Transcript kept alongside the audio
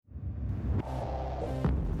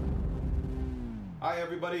Hi,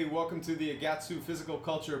 everybody. Welcome to the Agatsu Physical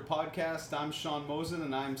Culture Podcast. I'm Sean Mosen,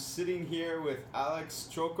 and I'm sitting here with Alex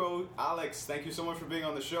Trocco. Alex, thank you so much for being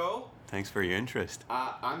on the show. Thanks for your interest.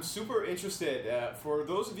 I'm super interested. For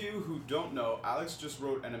those of you who don't know, Alex just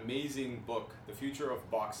wrote an amazing book, The Future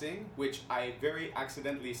of Boxing, which I very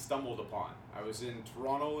accidentally stumbled upon. I was in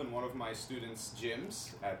Toronto in one of my students'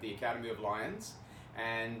 gyms at the Academy of Lions,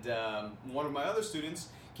 and one of my other students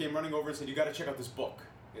came running over and said, "You got to check out this book.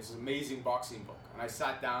 It's an amazing boxing book." And I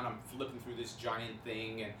sat down, I'm flipping through this giant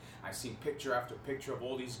thing, and I've seen picture after picture of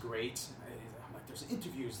all these greats. I'm like, there's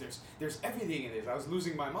interviews, there's everything in this. I was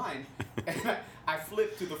losing my mind. And I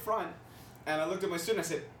flipped to the front, and I looked at my student,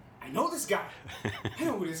 and I said, "I know this guy. I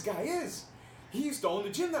know who this guy is. He used to own the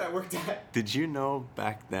gym that I worked at." Did you know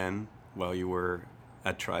back then, while you were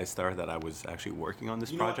at TriStar, that I was actually working on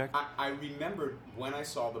this project? I remembered when I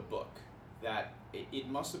saw the book that it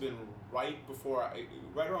must have been right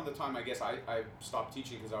around the time, I guess, I stopped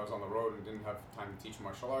teaching because I was on the road and didn't have time to teach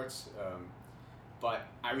martial arts. But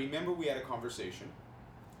I remember we had a conversation.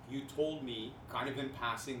 You told me, kind of in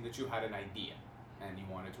passing, that you had an idea and you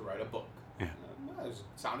wanted to write a book. Yeah. It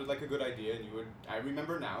sounded like a good idea, and I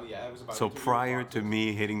remember now, yeah, it was about... So prior to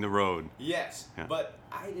me hitting the road. Yes, yeah. But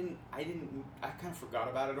I kind of forgot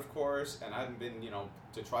about it, of course, and I hadn't been,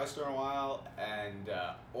 to TriStar in a while, and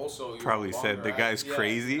also... Probably said, the guy's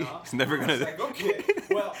crazy, he's never going to... Like, okay,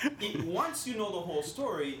 well, once you know the whole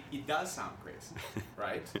story, it does sound crazy,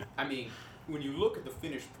 right? Yeah. I mean, when you look at the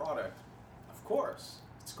finished product, of course...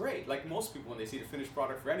 It's great. Like most people, when they see the finished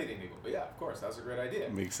product for anything, they go, "But yeah, of course, that's a great idea."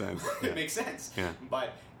 It makes sense. It makes sense. Yeah.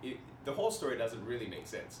 But the whole story doesn't really make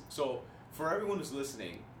sense. So for everyone who's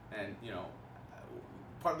listening, and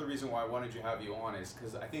part of the reason why I wanted to have you on is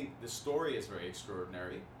because I think the story is very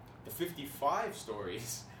extraordinary. The 55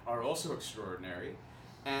 stories are also extraordinary,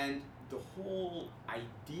 and the whole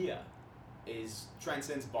idea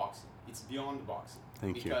transcends boxing. It's beyond boxing.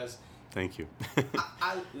 Thank you.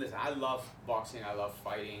 Listen, I love boxing, I love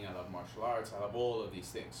fighting, I love martial arts, I love all of these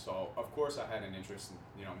things. So, of course, I had an interest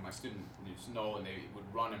in, my students know, and they would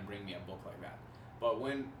run and bring me a book like that. But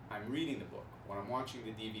when I'm reading the book, when I'm watching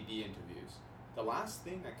the DVD interviews, the last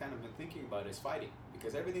thing I kind of been thinking about is fighting.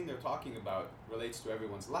 Because everything they're talking about relates to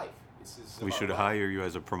everyone's life. We should hire you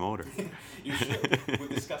as a promoter. You should. We'll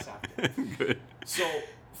discuss after. Good. So,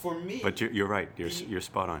 for me... But you're right. You're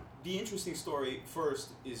spot on. The interesting story first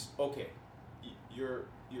is, okay, you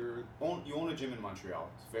own a gym in Montreal.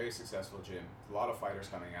 It's a very successful gym. A lot of fighters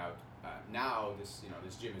coming out. Now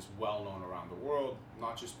this gym is well known around the world,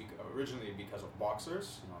 not just originally because of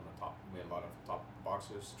boxers. We had a lot of top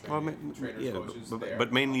boxers, trainers, coaches there.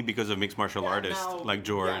 But mainly because of mixed martial artists like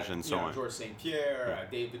George and so on. George St. Pierre,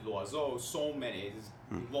 David Loiseau, so many.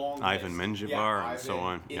 Long Ivan list. Menjivar and so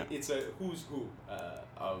on. It's a who's who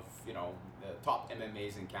of the top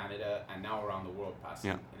MMAs in Canada and now around the world,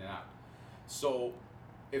 passing in and out. So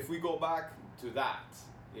if we go back to that,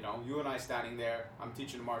 you and I standing there, I'm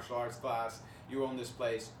teaching a martial arts class, you own this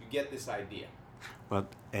place, you get this idea. Well,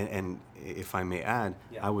 and if I may add,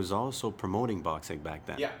 I was also promoting boxing back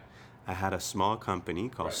then. Yeah. I had a small company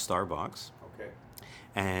called Starbucks. Okay.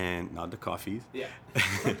 And not the coffees. Yeah.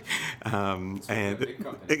 And a big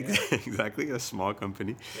company. Exactly, a small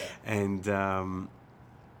company. Yeah. And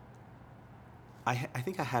I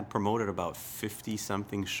think I had promoted about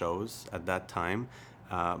 50-something shows at that time,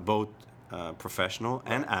 both professional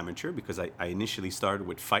and amateur, because I initially started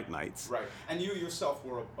with fight nights. Right, and you yourself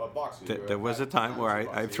were a boxer. There was a time where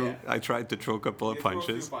I tried to throw a couple of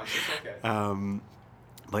punches. Okay.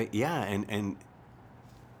 But yeah, and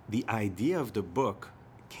the idea of the book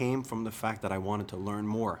came from the fact that I wanted to learn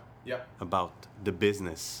more about the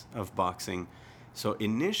business of boxing. So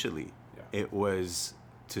initially, it was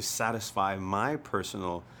to satisfy my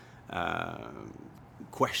personal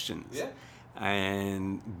questions. Yeah.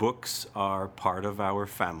 And books are part of our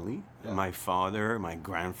family. Yeah. My father, my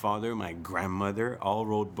grandfather, my grandmother all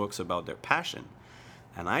wrote books about their passion.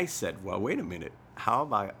 And I said, well, wait a minute. How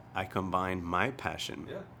about I combine my passion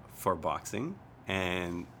for boxing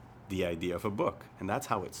and the idea of a book? And that's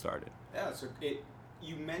how it started. Yeah, so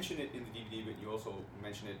you mentioned it in the DVD, but you also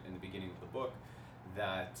mentioned it in the beginning of the book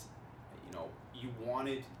that,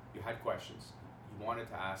 you had questions. You wanted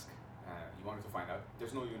to ask. You wanted to find out.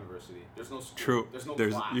 There's no university. There's no school. True. There's no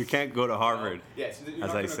class. You can't go to Harvard. Yes, you're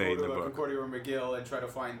as not I say in the book. Concordia or McGill and try to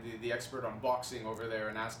find the expert on boxing over there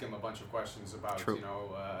and ask him a bunch of questions about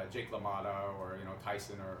Jake LaMotta or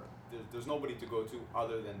Tyson, or there's nobody to go to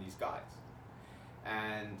other than these guys.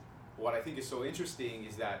 And what I think is so interesting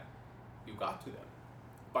is that you got to them.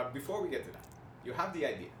 But before we get to that, you have the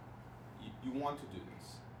idea. You want to do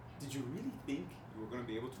this. Did you really think you were going to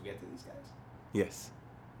be able to get to these guys? Yes.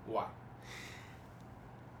 Why?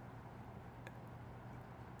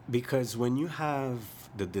 Because when you have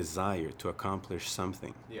the desire to accomplish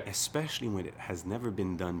something, Yeah. especially when it has never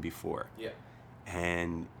been done before, Yeah.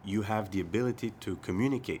 and you have the ability to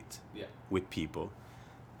communicate Yeah. with people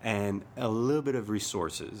and a little bit of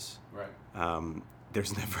resources, Right.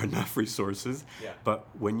 there's never enough resources. Yeah. But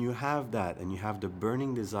when you have that and you have the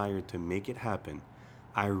burning desire to make it happen,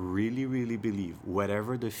 I really, really believe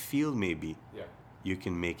whatever the field may be, Yeah. you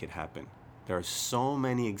can make it happen. There are so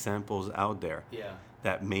many examples out there Yeah.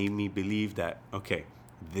 that made me believe that, okay,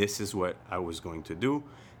 this is what I was going to do.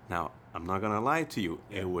 Now, I'm not going to lie to you.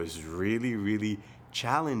 Yeah. It was really, really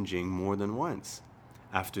challenging more than once.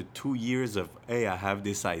 After 2 years of, hey, I have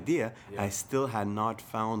this idea, Yeah. I still had not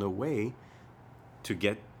found a way to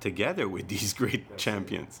get together with these great That's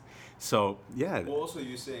champions. So, yeah. Well, also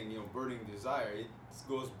you're saying, burning desire, it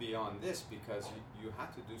goes beyond this because you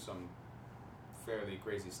had to do some fairly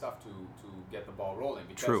crazy stuff to get the ball rolling.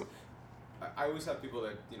 Because True. I always have people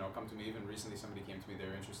that, come to me. Even recently somebody came to me,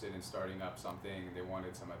 they're interested in starting up something and they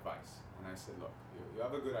wanted some advice. And I said, look, you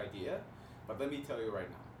have a good idea, but let me tell you right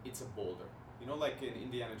now, it's a boulder. Like in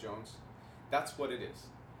Indiana Jones, that's what it is.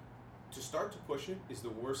 To start to push it is the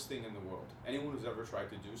worst thing in the world. Anyone who's ever tried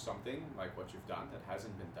to do something like what you've done that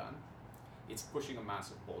hasn't been done, it's pushing a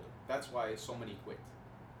massive boulder. That's why so many quit,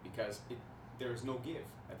 because there's no give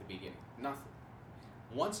at the beginning, nothing.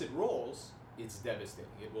 Once it rolls, it's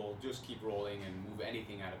devastating. It will just keep rolling and move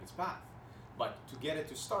anything out of its path. But to get it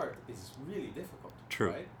to start is really difficult.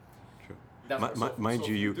 True. Right? True. That's why Mind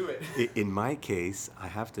so you, few do it. in my case, I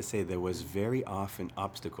have to say there was very often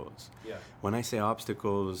obstacles. Yeah. When I say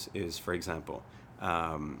obstacles is, for example,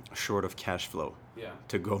 short of cash flow Yeah.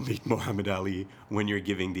 to go meet Muhammad Ali when you're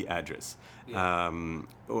giving the address, Yeah.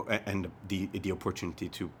 and the opportunity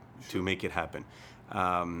to make it happen.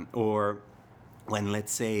 Or when,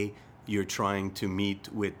 let's say, you're trying to meet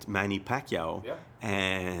with Manny Pacquiao, Yeah.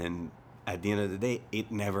 and at the end of the day,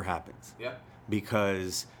 it never happens. Yeah.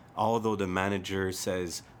 Because although the manager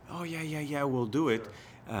says, oh, yeah, we'll do it,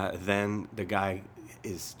 then the guy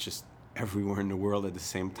is just everywhere in the world at the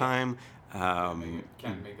same time.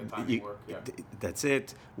 Can't make the timing work. Yeah. That's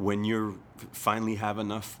it. When you finally have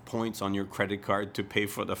enough points on your credit card to pay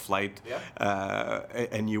for the flight,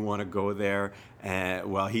 and you want to go there,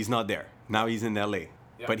 well, he's not there. Now he's in LA.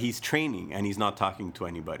 Yeah. But he's training and he's not talking to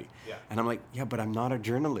anybody. Yeah. And I'm like, yeah, but I'm not a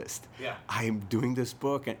journalist. Yeah. I'm doing this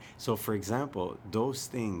book. And so, for example, those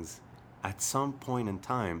things, at some point in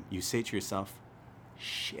time, you say to yourself,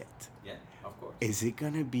 shit. Yeah, of course. Is it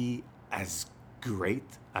going to be as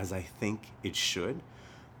great as I think it should?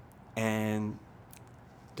 And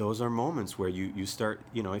those are moments where you start,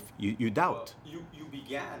 if you doubt. Well, you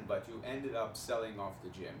began, but you ended up selling off the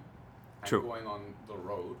gym and True. going on the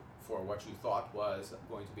road for what you thought was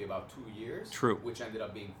going to be about 2 years. True. Which ended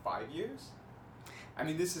up being 5 years. I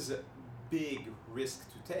mean, this is a big risk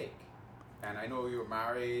to take. And I know you're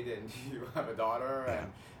married and you have a daughter,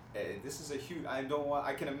 Yeah. and this is a huge.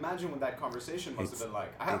 I can imagine what that conversation must have been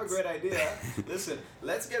like. I have a it's- great idea. Listen,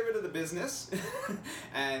 let's get rid of the business,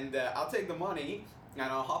 and I'll take the money, and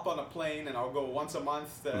I'll hop on a plane, and I'll go once a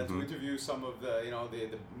month to interview some of the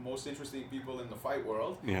the most interesting people in the fight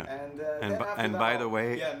world. Yeah. And And by the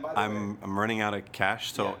way, I'm running out of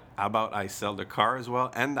cash, so Yeah. how about I sell the car as well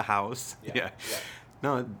and the house? Yeah.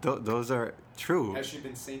 No, those are true. Has she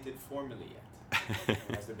been sainted formally yet?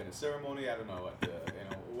 Has there been a ceremony? I don't know what.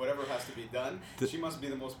 Whatever has to be done. She must be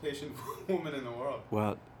the most patient woman in the world.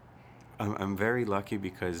 Well, I'm very lucky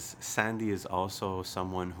because Sandy is also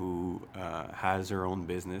someone who has her own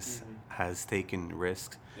business, has taken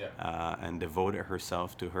risks, and devoted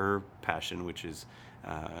herself to her passion, which is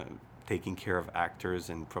taking care of actors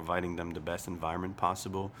and providing them the best environment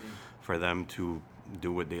possible for them to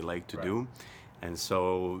do what they like to do. And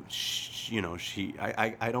so,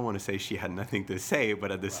 I don't want to say she had nothing to say, but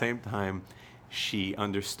at the same time, she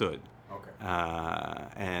understood. Okay.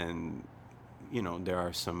 And, there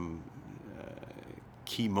are some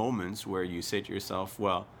key moments where you say to yourself,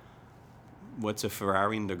 well, what's a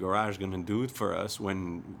Ferrari in the garage going to do for us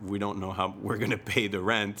when we don't know how we're going to pay the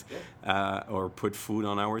rent or put food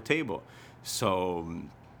on our table? So...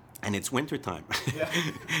 And it's wintertime. Yeah.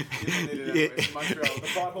 It's Montreal. The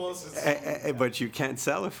potholes. But you can't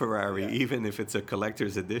sell a Ferrari, even if it's a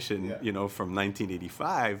collector's edition, from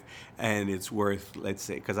 1985, and it's worth, let's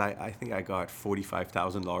say, because I think I got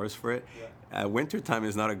 $45,000 for it. Yeah. Wintertime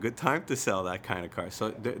is not a good time to sell that kind of car.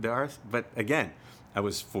 So there are, but again, I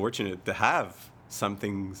was fortunate to have some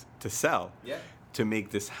things to sell. Yeah. to make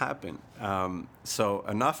this happen. So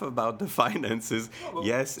enough about the finances. No, but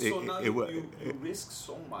Yes, so now it you risk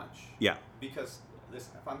so much. Yeah. Because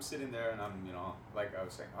listen, if I'm sitting there and I'm, like I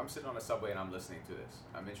was saying, I'm sitting on a subway and I'm listening to this.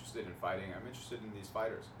 I'm interested in fighting. I'm interested in these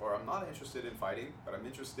fighters. Or I'm not interested in fighting, but I'm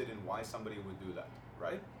interested in why somebody would do that,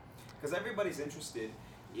 right? Because everybody's interested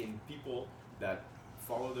in people that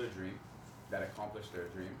follow their dream, that accomplish their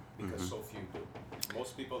dream, because so few do.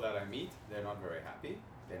 Most people that I meet, they're not very happy.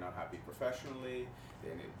 They're not happy professionally.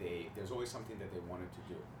 There's always something that they wanted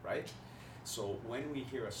to do, right? So when we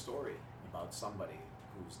hear a story about somebody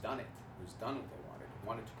who's done it, who's done what they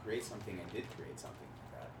wanted to create something and did create something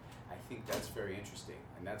like that, I think that's very interesting.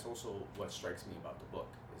 And that's also what strikes me about the book,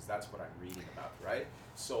 is that's what I'm reading about, right?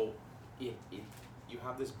 So you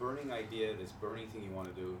have this burning idea, this burning thing you want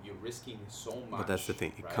to do, you're risking so much. But that's the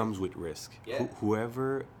thing, it right? comes with risk. Yeah.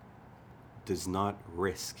 Whoever does not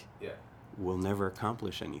risk Yeah, will never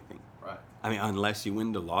accomplish anything. right. I mean, unless you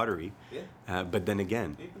win the lottery. Yeah. But then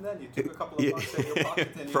again, Even then, you took a couple of bucks out of your pocket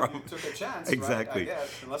and you took a chance, Exactly. right? I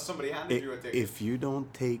guess, unless somebody handed you a ticket. if you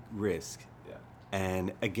don't take risk, Yeah.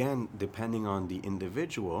 and again, depending on the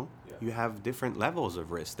individual, Yeah. you have different levels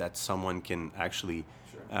of risk that someone can actually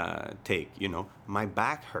Sure. take. My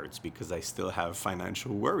back hurts because I still have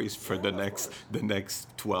financial worries for Yeah, the of next course. the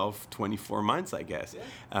next 12, 24 months, I guess.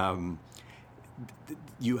 Yeah.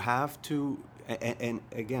 You have to, and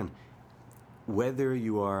again, whether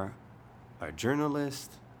you are a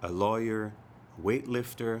journalist, a lawyer, a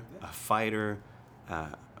weightlifter, a fighter,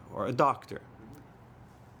 or a doctor,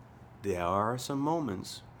 there are some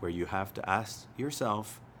moments where you have to ask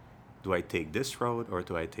yourself, do I take this road or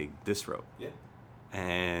do I take this road? Yeah.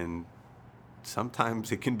 And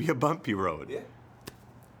sometimes it can be a bumpy road. Yeah.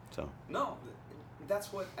 So, No,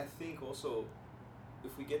 that's what I think also,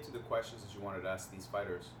 if we get to the questions that you wanted to ask these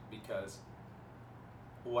fighters, because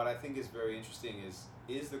what I think is very interesting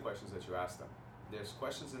is the questions that you ask them. There's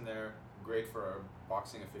questions in there, great for a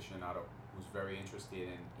boxing aficionado who's very interested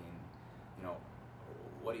in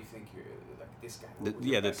what do you think you're, like this guy? What was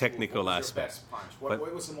your the best technical move? What was aspect. your best punch? But-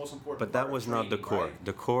 What was the most important but part that of was not the training, core. right?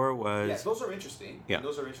 The core was... Yeah, those are interesting. Yeah. And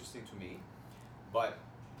those are interesting to me. But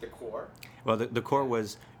the core, Well, the core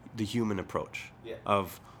was the human approach Yeah.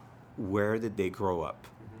 of where did they grow up?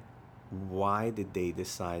 Why did they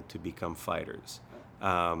decide to become fighters?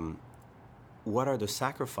 What are the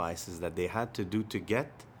sacrifices that they had to do to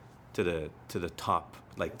get to the top,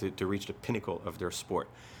 like to reach the pinnacle of their sport?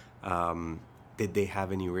 Did they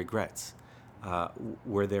have any regrets?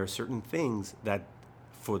 Were there certain things that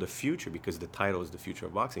for the future, because the title is The Future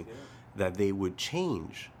of Boxing, that they would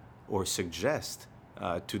change or suggest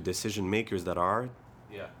to decision makers that are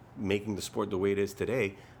yeah, making the sport the way it is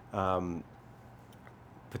today,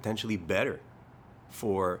 potentially better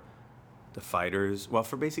for the fighters, well,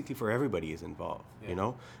 for everybody is involved,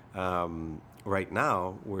 Right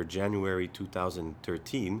now, we're January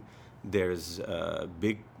 2013, there's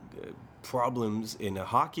big problems in a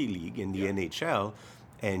hockey league in the NHL,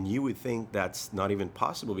 and you would think that's not even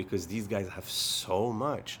possible because these guys have so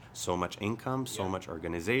much income, so much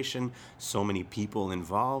organization, so many people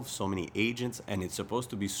involved, so many agents, and it's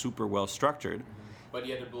supposed to be super well structured. but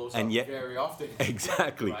yet it blows And up yet- very often.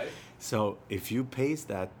 Exactly. Right? So if you pace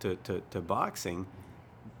that to boxing,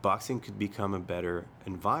 boxing could become a better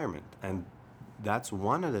environment, and that's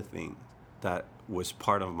one of the things that was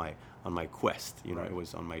part of on my quest. Right. It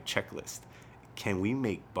was on my checklist. Can we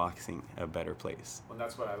make boxing a better place? Well,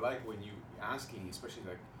 that's what I like when you asking, especially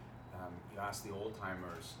like you ask the old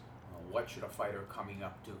timers, what should a fighter coming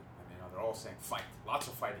up do? And they're all saying fight, lots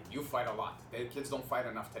of fighting. You fight a lot. The kids don't fight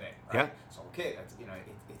enough today, right? Yeah. So okay, that's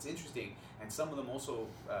it's interesting. And some of them also,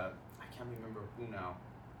 I can't remember who now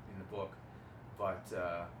in the book, but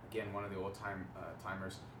again, one of the old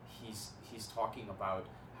timers, he's talking about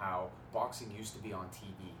how boxing used to be on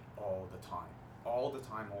TV all the time. All the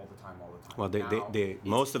time. Well, Now, they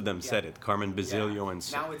most of them said it. Carmen Basilio and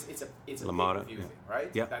now it's a Lamada, pay-per-view yeah. thing, right?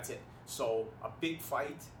 Yeah. That's it. So a big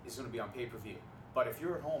fight is going to be on pay-per-view. But if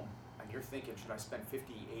you're at home and you're thinking, should I spend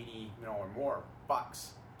 50, 80, or more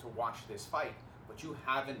bucks to watch this fight, but you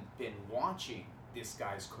haven't been watching this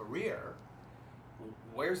guy's career,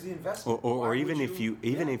 where's the investment? or Why even would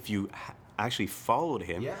if you actually followed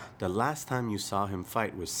him, Yeah. the last time you saw him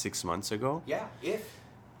fight was 6 months ago. Yeah,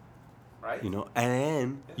 right?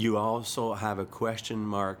 And you also have a question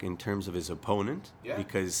mark in terms of his opponent, Yeah.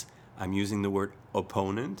 because I'm using the word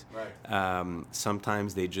opponent. Right.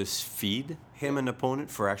 Sometimes they just feed him an opponent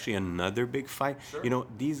for actually another big fight. Sure.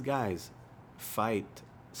 These guys fight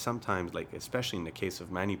sometimes, like especially in the case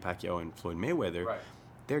of Manny Pacquiao and Floyd Mayweather, Right.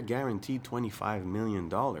 they're guaranteed $25 million.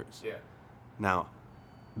 Yeah. Now,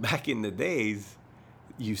 back in the days,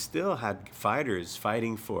 you still had fighters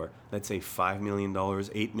fighting for, let's say, $5 million,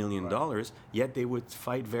 $8 million, yet they would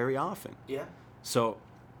fight very often. Yeah. So,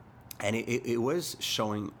 and it was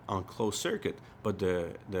showing on closed circuit, but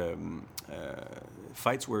the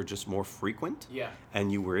fights were just more frequent. Yeah.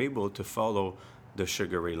 And you were able to follow the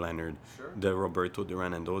Sugar Ray Leonard, Sure. the Roberto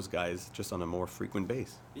Duran, and those guys just on a more frequent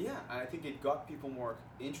base. Yeah, and I think it got people more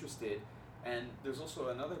interested. And there's also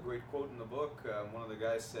another great quote in the book. One of the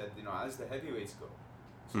guys said, as the heavyweights go,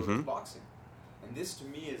 so does boxing. And this to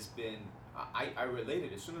me has been, I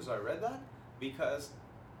related as soon as I read that, because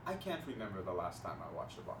I can't remember the last time I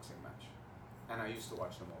watched a boxing match. And I used to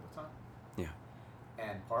watch them all the time. Yeah.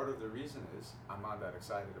 And part of the reason is I'm not that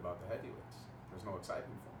excited about the heavyweights. There's no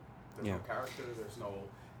excitement for them. There's no character. There's no...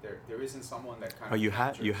 There isn't someone that kind of... You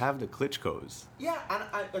have the Klitschko's. Yeah, and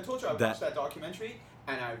I told you I watched that documentary,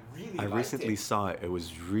 and I really liked it. I recently saw it. It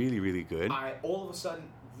was really, really good. I all of a sudden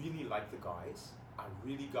really liked the guys. I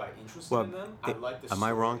really got interested in them. I liked the Am story.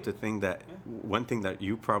 I wrong to think that one thing that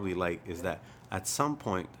you probably like is that at some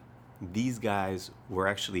point these guys were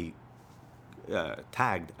actually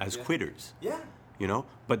tagged as quitters? Yeah.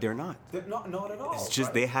 But they're not. They're not at all. It's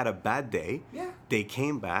just they had a bad day. Yeah. They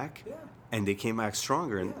came back. Yeah. And they came back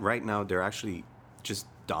stronger. And right now they're actually just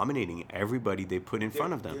dominating everybody they put in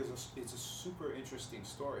front of them. It's a super interesting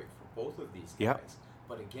story for both of these guys. Yep.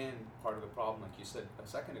 But again, part of the problem, like you said a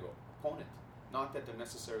second ago, opponent. Not that they're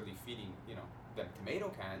necessarily feeding, them tomato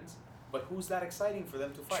cans, but who's that exciting for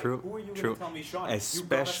them to fight? True. Who are you going to tell me, Sean? Especially, you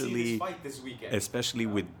gotta see this fight this weekend. Especially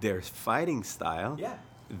with their fighting style. Yeah.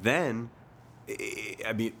 Then,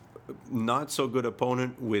 I mean, not so good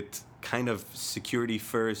opponent with kind of security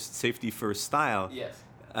first, safety first style. Yes.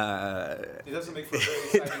 It doesn't make for a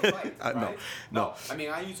very exciting fight, right? No. I mean,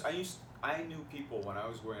 I knew people when I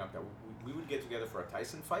was growing up that we would get together for a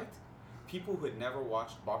Tyson fight. People who had never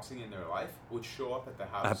watched boxing in their life would show up at the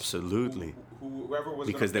house. Absolutely. Whoever was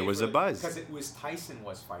because there was a buzz. Because it was Tyson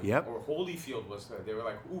was fighting. Yep. Or Holyfield was. They were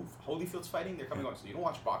like, ooh, Holyfield's fighting. They're coming on. So you don't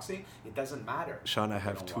watch boxing. It doesn't matter. Sean, I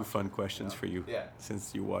have two fun questions for you. Yeah.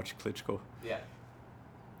 Since you watch Klitschko. Yeah.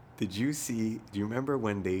 Do you remember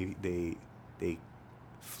when they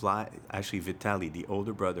fly? Actually, Vitaly, the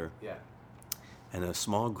older brother. Yeah. And a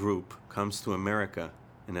small group comes to America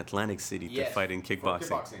in Atlantic City to fight in kickboxing.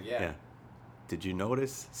 For kickboxing, yeah. Did you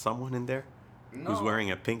notice someone in there who's wearing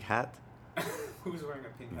a pink hat? Who's wearing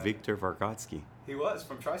a pink hat? Victor Vargotsky. He was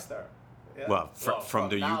from TriStar. Yeah. Well, from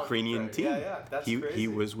the Ukrainian team. Yeah, that's crazy. He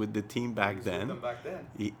was with the team back then. With them back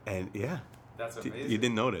then. That's amazing. You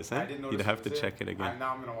didn't notice, huh? I didn't notice. You'd have to check it again.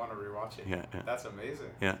 Now I'm going to want to rewatch it. Yeah. That's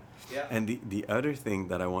amazing. Yeah. And the other thing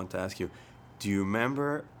that I want to ask you, do you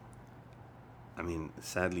remember, I mean,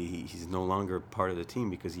 sadly, he's no longer part of the team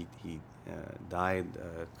because he died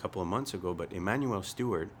a couple of months ago, but Emmanuel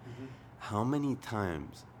Stewart, how many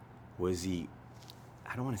times was he,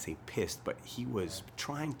 I don't want to say pissed, but he was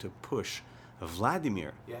trying to push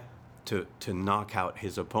Vladimir to knock out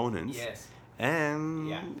his opponents. Yes.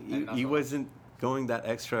 And he wasn't going that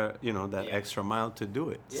extra, extra mile to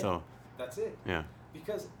do it. Yeah, so that's it. Yeah.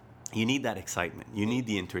 Because you need that excitement. You need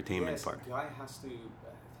the entertainment part. The guy has to.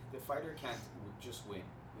 The fighter can't just win.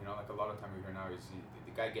 Like a lot of time we hear now is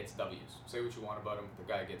the guy gets W's. Say what you want about him,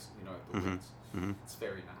 the guy gets the wins. Mm-hmm. It's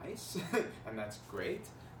very nice, and that's great,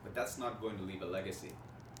 but that's not going to leave a legacy.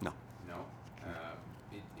 No.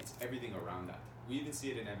 It's everything around that. We even see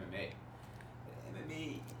it in MMA.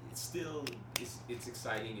 MMA, it's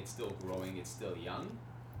exciting. It's still growing. It's still young,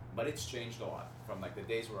 but it's changed a lot from like the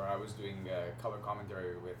days where I was doing color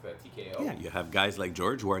commentary with TKO. Yeah, you have guys like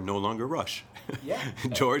George who are no longer Rush. Yeah.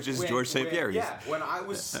 George is George St. Pierre. Yeah, when I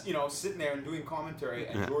was sitting there and doing commentary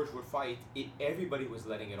and George would fight, everybody was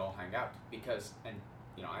letting it all hang out because, and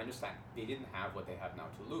I understand they didn't have what they have now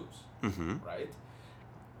to lose, right?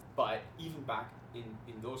 But even back in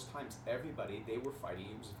those times, they were fighting.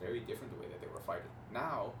 It was very different the way that they were fighting.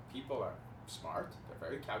 Now, people are smart. They're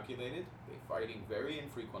very calculated. They're fighting very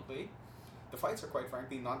infrequently. The fights are, quite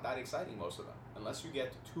frankly, not that exciting, most of them. Unless you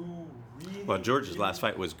get two really... Well, George's last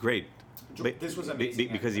fight was great. This was amazing.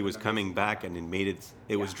 Because he was coming back and it made it...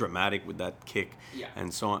 It was dramatic with that kick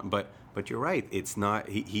and so on. But you're right. It's not...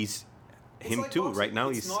 He's... Him like too. Boxing. Right now,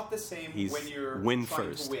 it's not the same when you're win trying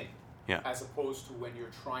first. to win. Yeah. As opposed to when you're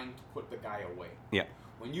trying to put the guy away. Yeah.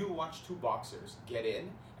 When you watch two boxers get in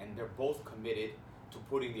and they're both committed to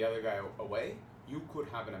putting the other guy away, you could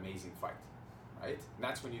have an amazing fight, right? And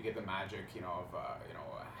that's when you get the magic, of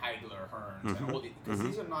Hagler, Hearns, and all these, because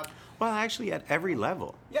these are not. Well, actually, at every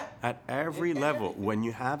level. Yeah. At every level, when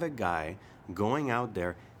you have a guy going out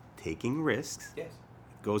there taking risks. Yes.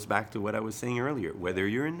 It goes back to what I was saying earlier. Whether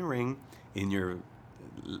you're in the ring, in your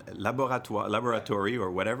laboratory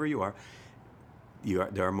or whatever you are,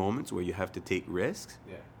 there are moments where you have to take risks,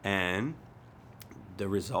 and the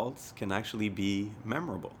results can actually be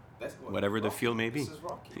memorable. Whatever Rocky, the field may be. This is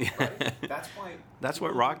Rocky, right? That's why. That's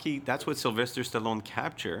what Sylvester Stallone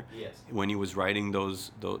captured when he was writing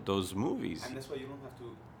those movies. And that's why you don't have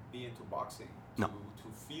to be into boxing No.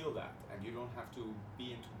 to feel that, and you don't have to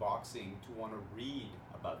be into boxing to want to read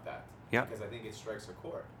about that. Yeah. Because I think it strikes a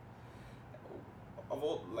chord. Of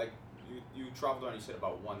all, like you traveled on, you said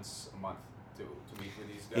about once a month to meet with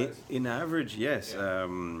these guys. In average, yes. Yeah.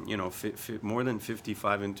 More than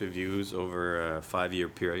 55 interviews over a 5-year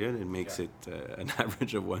period. It makes it an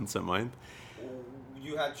average of once a month.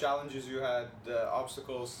 You had challenges, you had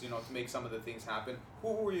obstacles, to make some of the things happen.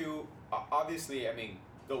 Who were you? Obviously, I mean,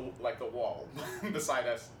 the wall beside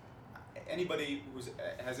us. Anybody who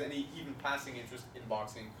has any even passing interest in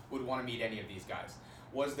boxing would want to meet any of these guys.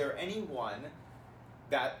 Was there anyone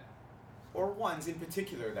or ones in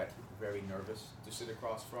particular that you were very nervous to sit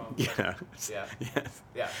across from? Yeah. Yeah. Yes.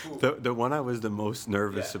 Yeah. Who? The one I was the most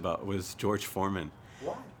nervous about was George Foreman.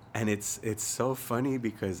 Why? And it's so funny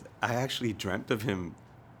because I actually dreamt of him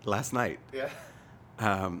last night. Yeah.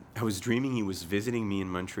 I was dreaming he was visiting me in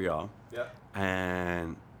Montreal. Yeah.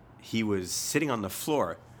 And he was sitting on the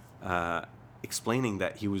floor explaining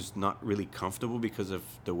that he was not really comfortable because of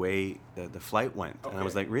the way the flight went. Okay. And I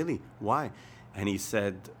was like, really? Why? And he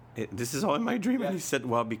said, this is all in my dream. Yeah. And he said,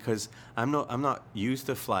 well, because I'm not used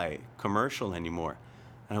to fly commercial anymore.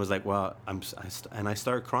 And I was like, well, and I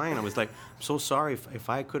started crying. I was like, I'm so sorry. If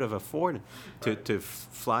I could have afforded to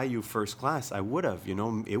fly you first class, I would have.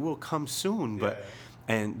 It will come soon. But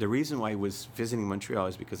and the reason why he was visiting Montreal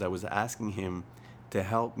is because I was asking him to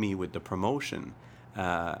help me with the promotion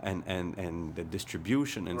and the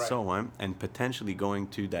distribution and so on, and potentially going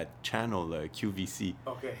to that channel, QVC.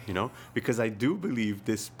 Okay. Because I do believe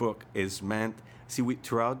this book is meant. See,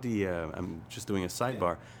 throughout the I'm just doing a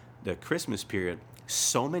sidebar, the Christmas period.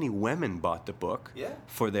 So many women bought the book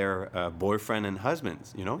for their boyfriend and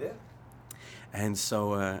husbands, Yeah. And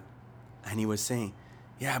so, and he was saying,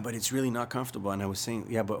 yeah, but it's really not comfortable. And I was saying,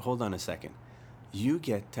 yeah, but hold on a second. You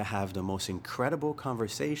get to have the most incredible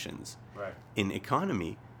conversations in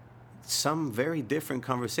economy, some very different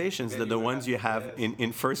conversations than the ones you have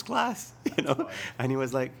in first class, And he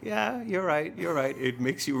was like, yeah, you're right. It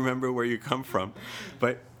makes you remember where you come from.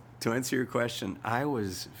 But to answer your question, I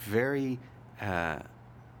was very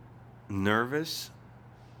nervous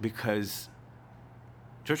because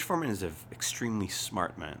George Foreman is an extremely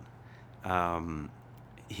smart man.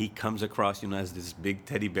 He comes across, as this big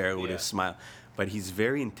teddy bear with a smile, but he's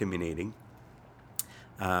very intimidating.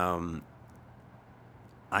 I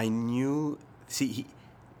knew. See,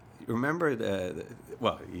 remember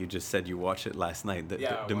well, you just said you watched it last night.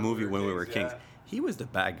 The movie When We Were Kings. He was the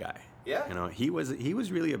bad guy. Yeah. He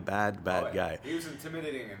was really a bad guy. He was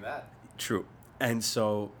intimidating in that. True. And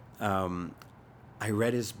so I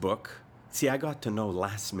read his book. See, I got to know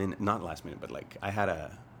not last minute, but like I had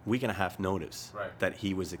a week and a half notice that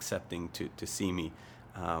he was accepting to see me.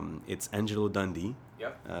 It's Angelo Dundee,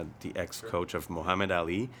 the ex-coach of Muhammad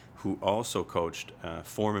Ali, who also coached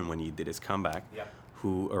Foreman when he did his comeback,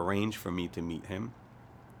 who arranged for me to meet him.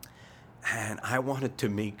 And I wanted to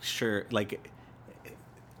make sure, like,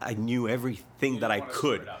 I knew everything that I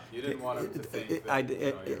could. You didn't want him to think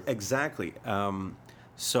that, exactly.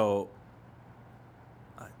 So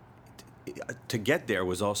to get there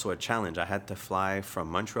was also a challenge. I had to fly from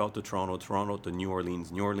Montreal to Toronto, Toronto to New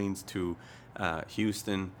Orleans, New Orleans to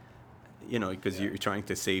Houston, because you're trying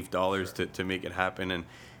to save dollars to make it happen. And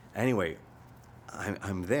anyway,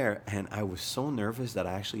 I'm there, and I was so nervous that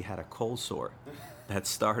I actually had a cold sore that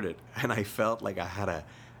started, and I felt like I had a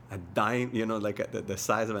diamond, like the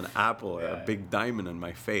size of an apple, or a big diamond on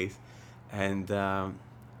my face. And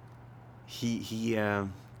he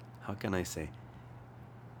how can I say?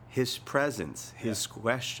 His presence, his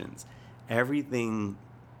questions, everything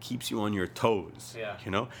keeps you on your toes,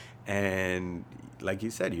 And like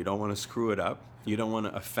you said, you don't want to screw it up. You don't want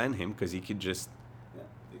to offend him because he could just...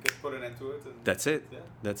 you could put an end to it. And that's it. Yeah.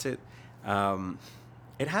 That's it.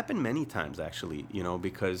 It happened many times, actually,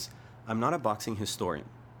 because I'm not a boxing historian.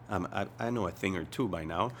 I know a thing or two by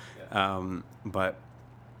now, but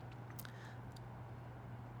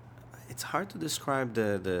it's hard to describe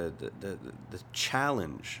the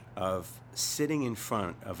challenge of sitting in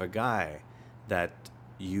front of a guy that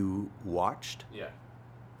you watched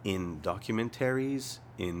in documentaries,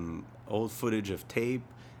 in old footage of tape,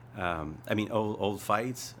 old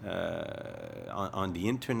fights on the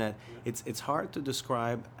internet. It's hard to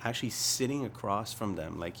describe actually sitting across from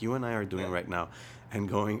them, like you and I are doing right now, and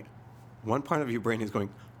going, one part of your brain is going,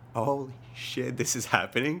 holy shit, this is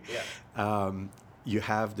happening. Yeah. You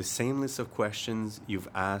have the same list of questions you've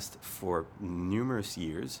asked for numerous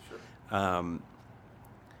years. Sure.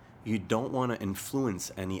 You don't want to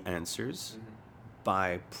influence any answers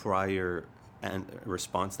by prior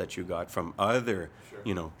response that you got from other,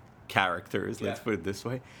 Sure. Characters. Let's Yeah. put it this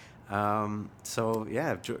way. So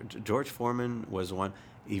yeah, George Foreman was one.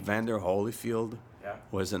 Evander Holyfield Yeah.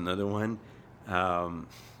 was another one.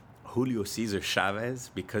 Julio Cesar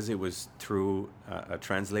Chavez, because it was through a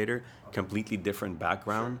translator, completely different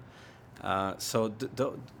background. So,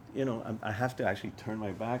 I have to actually turn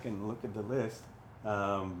my back and look at the list.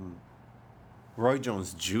 Roy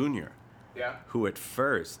Jones Jr., Yeah. who at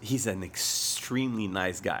first, he's an extremely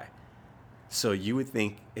nice guy. So you would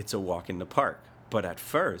think it's a walk in the park. But at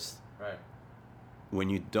first, Right. when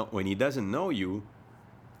he doesn't know you,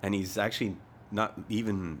 and he's actually not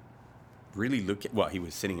even really looking, well, he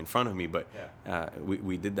was sitting in front of me, but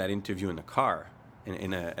we did that interview in a car,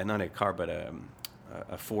 in a not a car, but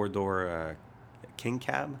a four-door king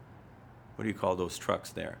cab. What do you call those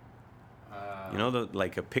trucks there?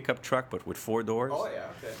 Like a pickup truck, but with four doors. Oh yeah.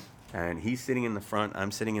 Okay. And he's sitting in the front,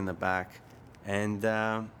 I'm sitting in the back, and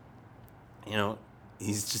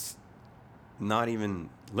he's just not even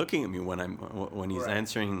looking at me when he's Right.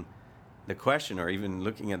 answering the question, or even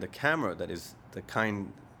looking at the camera that is the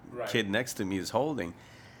kind Right. kid next to me is holding.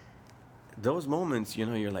 Those moments,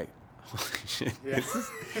 you're like, holy shit. Yeah.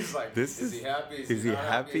 It's like, is he happy? Is he not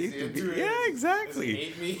happy Is he to into be- it? Yeah, exactly. Does he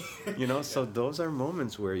hate me? So those are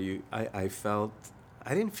moments where I felt,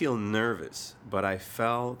 I didn't feel nervous, but I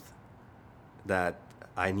felt that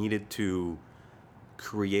I needed to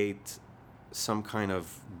create some kind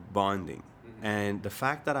of bonding. And the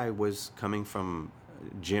fact that I was coming from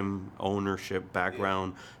gym ownership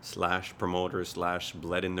background / promoter /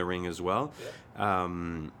 bled in the ring as well,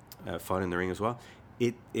 fought in the ring as well,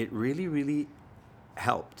 it really, really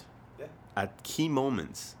helped at key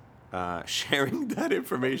moments sharing that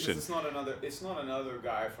information. It's not another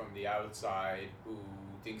guy from the outside who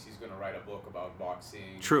thinks he's going to write a book about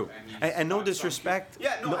boxing. True, and and no disrespect.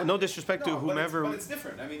 No disrespect to whomever. But it's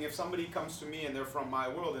different. I mean, if somebody comes to me and they're from my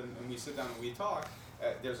world, and we sit down and we talk,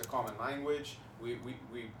 there's a common language. We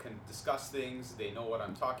can discuss things. They know what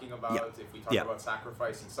I'm talking about. Yeah. If we talk about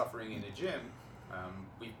sacrifice and suffering in a gym,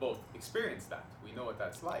 we've both experienced that. We know what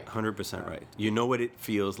that's like. 100% right. You know what it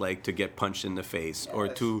feels like to get punched in the face, or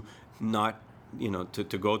to not,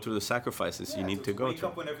 to go through the sacrifices you need to go wake through.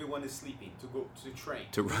 up when everyone is sleeping, to go to train.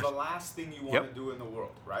 To It's run. the last thing you want to do in the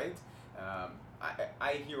world, right?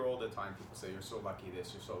 I hear all the time people say, you're so lucky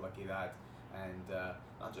this, you're so lucky that. And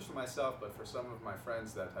not just for myself, but for some of my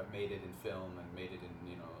friends that have made it in film and made it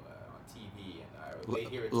in, on TV, and they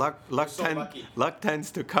hear it. Luck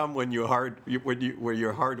tends to come when where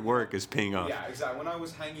your hard work is paying off. Yeah, exactly. When I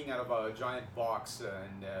was hanging out of a giant box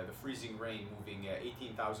in the freezing rain, moving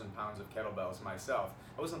 18,000 pounds of kettlebells myself,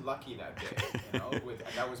 I wasn't lucky that day. And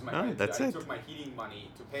that was my. I took my heating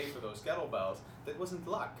money to pay for those kettlebells. That wasn't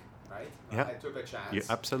luck, right? Yeah. I took a chance. Yeah,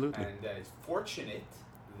 absolutely. And it's fortunate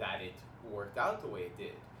that it worked out the way it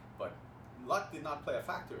did, but luck did not play a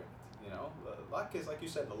factor in it. Luck is, like you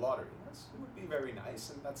said, the lottery. It would be very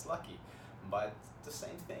nice, and that's lucky. But the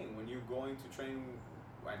same thing when you're going to train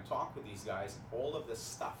and talk with these guys, all of the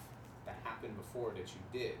stuff that happened before that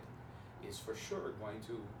you did is for sure going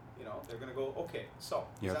to, they're going to go, okay, so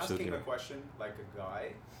he's asking a question like a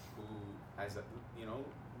guy who has,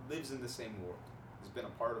 lives in the same world, has been a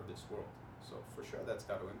part of this world. So for sure that's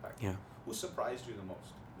got to impact you. Yeah. Who surprised you the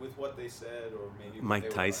most with what they said, or maybe what Mike they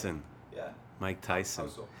were Tyson. like? Yeah. Mike Tyson. How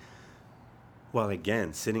so? Well,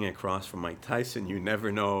 again, sitting across from Mike Tyson, you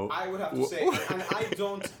never know. I would have to say, and I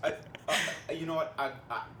don't. You know what?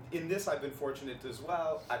 In this, I've been fortunate as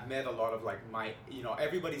well. I've met a lot of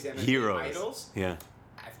everybody's MMA heroes. idols. Yeah.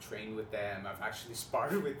 I've trained with them. I've actually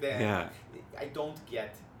sparred with them. Yeah. I don't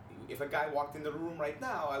get. If a guy walked in the room right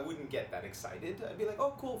now, I wouldn't get that excited. I'd be like,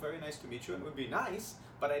 "Oh, cool, very nice to meet you," and it would be nice.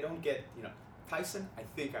 But I don't get, Tyson, I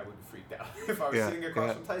think I would be freaked out. If I was sitting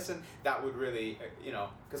across from Tyson, that would really,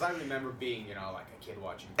 because I remember being, like a kid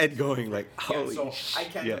watching. And going like, holy so shit. I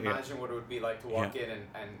can't imagine what it would be like to walk in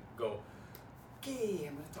and go, okay,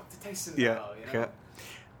 I'm going to talk to Tyson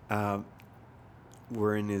now,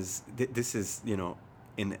 we're in his, this is,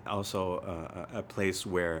 in also a place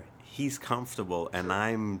where he's comfortable and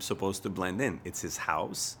I'm supposed to blend in. It's his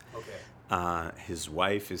house. Okay. His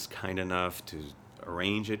wife is kind enough to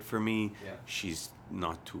arrange it for me. Yeah. She's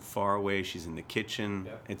not too far away. She's in the kitchen.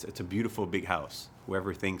 Yeah. It's a beautiful big house.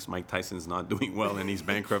 whoever thinks Mike Tyson's not doing well and he's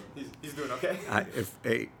bankrupt, he's doing okay.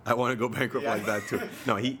 I want to go bankrupt Yeah. like that too.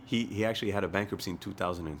 No, he actually had a bankruptcy in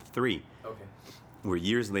 2003. Okay. Where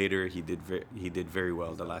years later he did very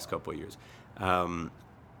well the last couple of years.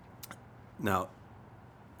 Now,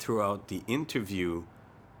 throughout the interview,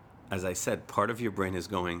 as I said, part of your brain is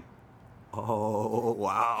going, "Oh,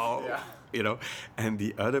 wow," Yeah. you know, and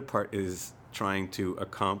the other part is trying to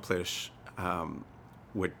accomplish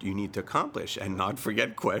what you need to accomplish and not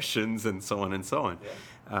forget questions and so on and so on.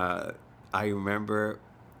 Yeah. I remember,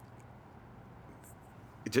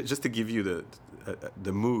 just to give you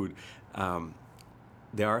the mood.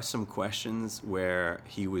 There are some questions where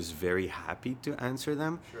he was very happy to answer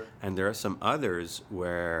them, Sure. and there are some others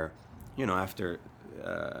where, after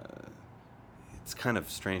it's kind of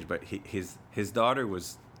strange, but his daughter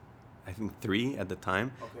was, I think, 3 at the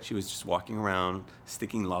time. Okay. She was just walking around,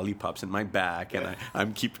 sticking lollipops in my back, and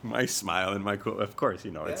I'm keeping my smile and my cool. Of course,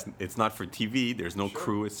 it's not for TV. There's no Sure.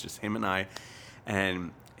 crew. It's just him and I,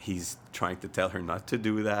 and he's trying to tell her not to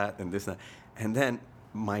do that and this and that. And then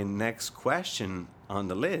my next question on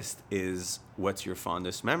the list is, what's your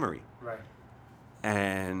fondest memory? Right.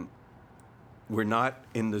 And we're not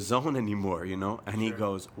in the zone anymore, And he Sure.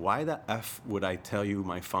 goes, why the F would I tell you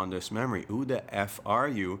my fondest memory? Who the F are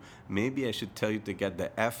you? Maybe I should tell you to get the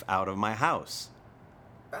F out of my house.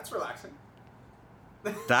 That's relaxing.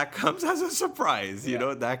 That comes as a surprise,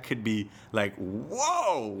 Yeah. That could be like,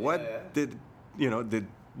 whoa, what Yeah. did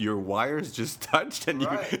your wires just touched and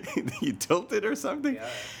Right. you tilted or something? Yeah.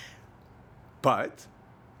 But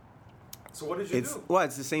So what did you do?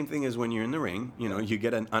 it's the same thing as when you're in the ring. You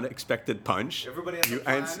get an unexpected punch. Everybody has you a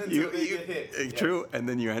plan answer, until they get hit. True, Yes. and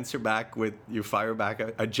then you fire back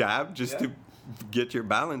a jab just to get your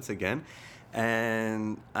balance again.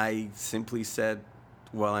 And I simply said,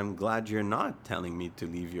 well, I'm glad you're not telling me to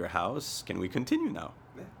leave your house. Can we continue now?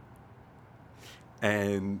 Yeah.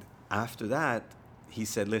 And after that, he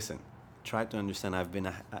said, listen, try to understand, I've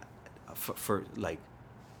been for like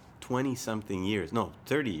 20-something years, no,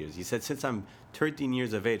 30 years. He said, since I'm 13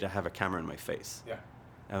 years of age, I have a camera in my face. Yeah.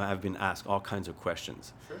 And I've been asked all kinds of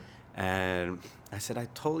questions. Sure. And I said, I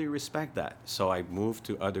totally respect that. So I moved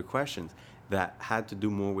to other questions that had to do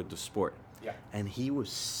more with the sport. Yeah. And he was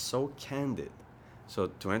so candid. So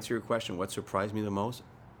to answer your question, what surprised me the most?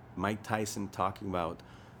 Mike Tyson talking about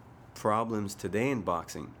problems today in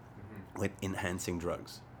boxing with enhancing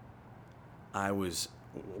drugs. I was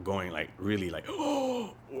going really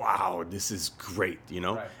oh, wow, this is great,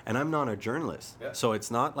 Right. And I'm not a journalist. Yeah. So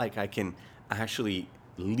it's not like I can actually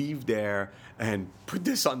leave there and put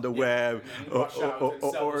this on the web and rush out and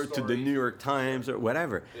sell the or to the story. New York Times or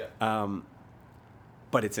whatever. Yeah.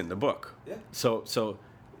 But it's in the book. Yeah. So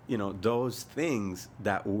those things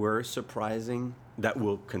that were surprising, that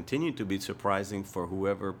will continue to be surprising for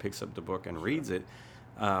whoever picks up the book and reads it,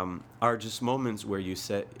 are just moments where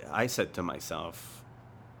I said to myself,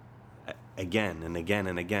 again and again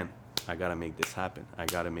and again, I gotta make this happen. I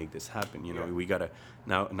gotta make this happen. Yeah. We gotta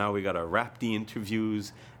now we gotta wrap the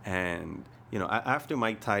interviews, and after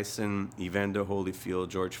Mike Tyson, Evander Holyfield,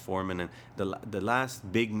 George Foreman, and the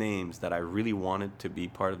last big names that I really wanted to be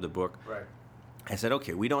part of the book. Right. I said,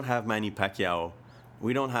 okay, we don't have Manny Pacquiao,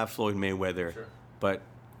 we don't have Floyd Mayweather, Sure. but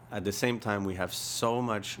at the same time, we have so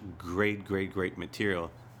much great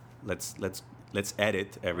material. Let's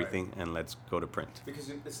edit everything and let's go to print. Because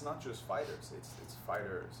it's not just fighters. It's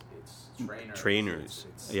fighters. It's trainers. Trainers.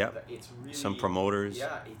 Yeah. It's really Some promoters.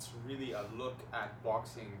 Yeah. It's really a look at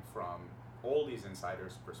boxing from all these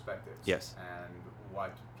insiders' perspectives. Yes. And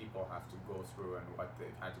what people have to go through and what they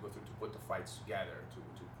had to go through to put the fights together, to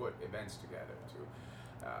put events together, to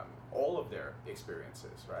all of their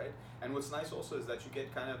experiences, right? And what's nice also is that you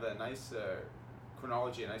get kind of a nice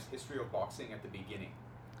chronology, a nice history of boxing at the beginning.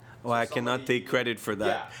 Well, I cannot take credit for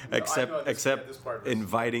that, Yeah, no, I know except this part was-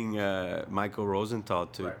 inviting Michael Rosenthal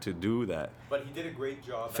Right. to do that. But he did a great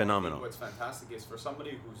job. and Phenomenal. I think what's fantastic is for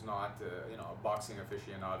somebody who's not, a boxing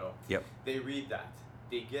aficionado, Yep. they read that.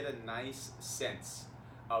 They get a nice sense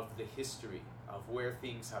of the history of where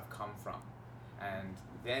things have come from, and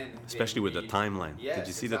then Especially with the timeline. Yes, Did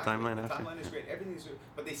you see exactly. the timeline The after? timeline is great. Everything is,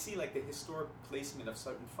 but they see like the historic placement of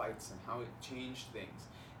certain fights and how it changed things.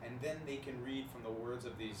 And then they can read from the words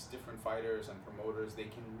of these different fighters and promoters. They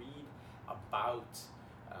can read about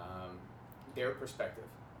their perspective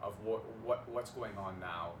of what's going on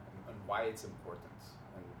now and why it's important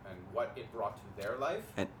and what it brought to their life.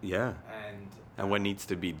 And And what needs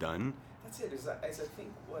to be done. that's it. Is I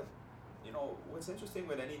think what you know, what's interesting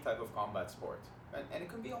with any type of combat sport, and it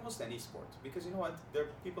could be almost any sport, because you know what, there are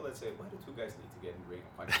people that say, why do two guys need to get in the ring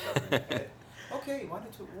and punch each other in the head? Okay, why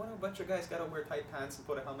a bunch of guys gotta wear tight pants and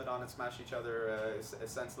put a helmet on and smash each other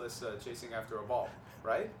senseless chasing after a ball,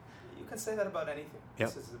 right? You can say that about anything.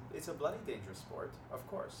 Yep. It's a bloody dangerous sport, of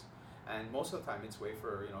course, and most of the time it's a way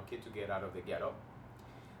for, you know, a kid to get out of the ghetto.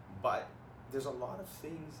 But there's a lot of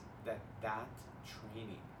things that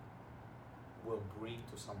training will bring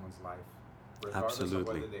to someone's life, regardless Absolutely. of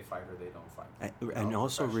whether they fight or they don't fight. And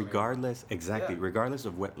also regardless, Yeah. regardless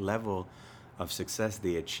of what level of success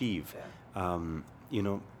they achieve. Yeah. You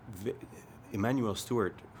know, Emmanuel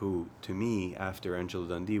Stewart, who to me after Angelo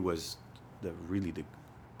Dundee was really the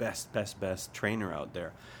best trainer out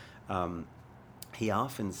there. He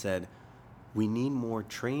often said, we need more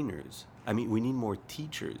trainers. I mean, we need more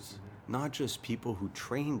teachers, not just people who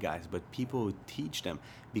train guys, but people who teach them,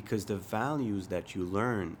 because the values that you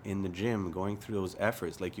learn in the gym, going through those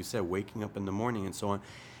efforts, like you said, waking up in the morning and so on,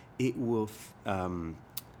 it will,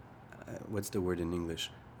 what's the word in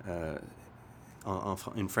English?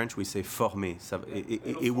 In French, we say former.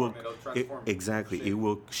 It will transform. Exactly. Shape. It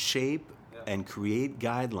will shape and create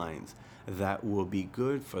guidelines that will be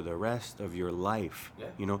good for the rest of your life. Yeah.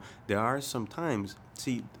 You know, there are some times,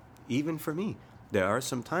 even for me, there are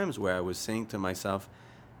some times where I was saying to myself,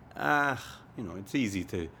 you know, it's easy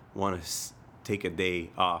to want to take a day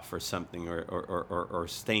off or something, or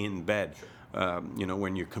stay in bed, sure. You know,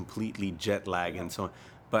 when you're completely jet lagged and so on.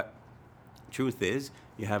 But truth is,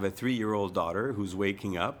 you have a 3-year-old daughter who's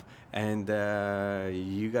waking up, and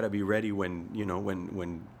you got to be ready when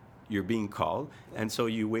you're being called, and so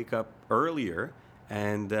you wake up earlier,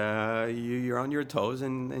 and you're on your toes,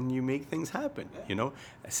 and you make things happen. Yeah. You know,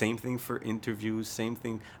 same thing for interviews. Same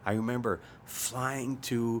thing. I remember flying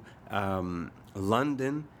to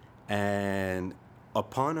London, and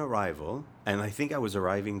upon arrival, and I think I was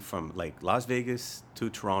arriving from like Las Vegas to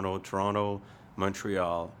Toronto,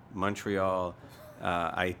 Montreal.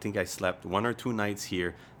 I think I slept 1 or 2 nights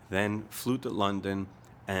here, then flew to London,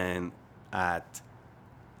 and I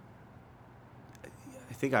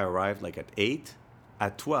think I arrived like at 8.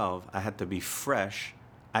 At 12, I had to be fresh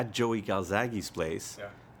at Joey Calzaghe's place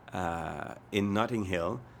in Notting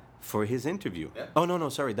Hill for his interview. Yeah. Oh, no,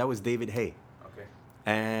 sorry. That was David Hay. Okay.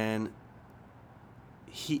 And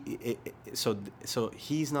so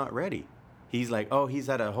he's not ready. He's like, he's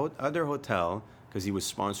at a other hotel because he was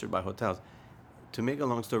sponsored by hotels. To make a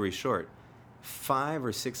long story short, 5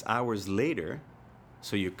 or 6 hours later,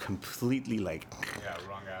 so you're completely like... Yeah,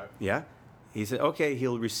 wrong out. Yeah? He said, okay,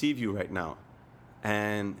 he'll receive you right now.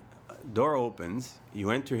 And door opens,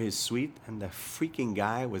 you enter his suite, and the freaking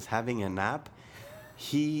guy was having a nap.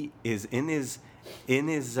 He is in his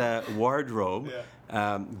wardrobe,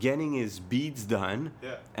 getting his beads done,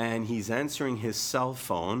 and he's answering his cell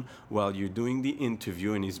phone while you're doing the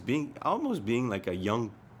interview, and he's almost being like a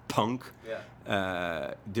young punk,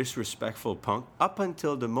 disrespectful punk, up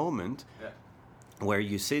until the moment where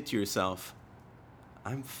you say to yourself,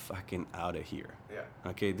 I'm fucking out of here. Yeah.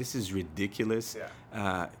 Okay, this is ridiculous.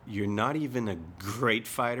 Yeah. You're not even a great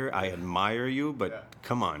fighter. I admire you, but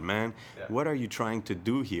come on, man. Yeah. What are you trying to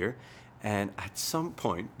do here? And at some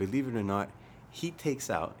point, believe it or not, he takes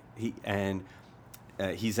out,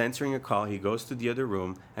 he's answering a call. He goes to the other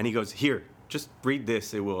room, and he goes, here, just read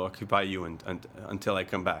this. It will occupy you until I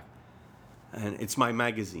come back. And it's my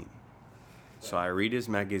magazine. Yeah. So I read his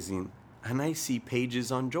magazine, and I see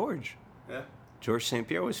pages on George. Yeah. George St.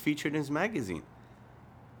 Pierre was featured in his magazine.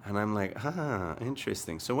 And I'm like,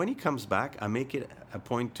 interesting. So when he comes back, I make it a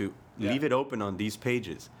point to leave it open on these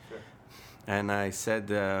pages. Sure. And I said,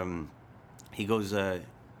 he goes,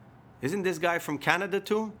 isn't this guy from Canada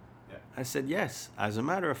too? Yeah. I said, yes. As a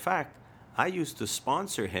matter of fact, I used to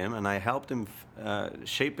sponsor him, and I helped him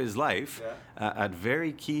shape his life at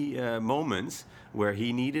very key moments where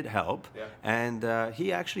he needed help. Yeah. And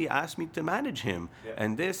he actually asked me to manage him,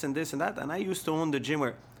 and this and this and that. And I used to own the gym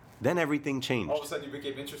where then everything changed. All of a sudden you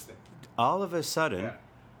became interesting. All of a sudden,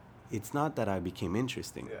 it's not that I became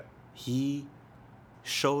interesting. Yeah. He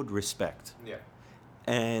showed respect. Yeah.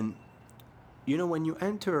 And, you know, when you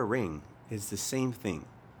enter a ring, it's the same thing.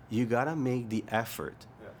 You got to make the effort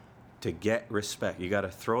to get respect. You got to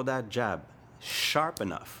throw that jab sharp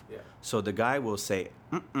enough so the guy will say,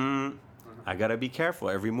 I got to be careful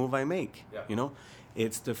every move I make. Yeah. You know,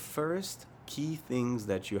 it's the first key things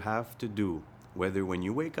that you have to do, whether when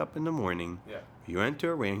you wake up in the morning, you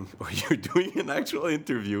enter a ring, or you're doing an actual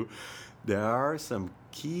interview. There are some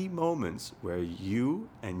key moments where you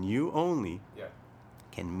and you only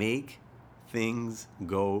can make things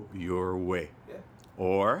go your way. Yeah.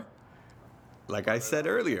 Or like I said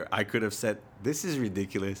earlier, I could have said, this is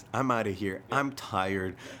ridiculous. I'm out of here. Yeah. I'm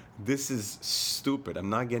tired. This is stupid. I'm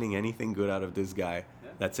not getting anything good out of this guy. Yeah.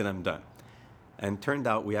 That's it. I'm done. And turned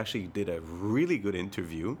out we actually did a really good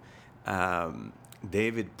interview.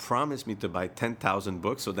 David promised me to buy 10,000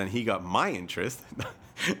 books, so then he got my interest.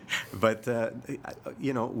 But,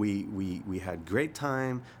 we had great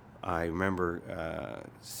time. I remember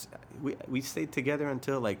we stayed together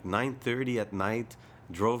until like 9:30 at night,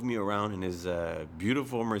 drove me around in his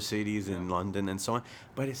beautiful Mercedes in London and so on.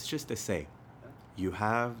 But it's just to say, you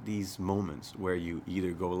have these moments where you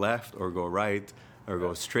either go left or go right or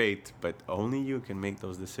go straight, but only you can make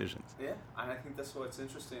those decisions. Yeah, and I think that's what's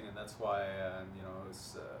interesting, and that's why,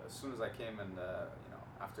 as soon as I came and,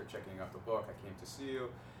 after checking out the book, I came to see you,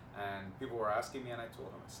 and people were asking me, and I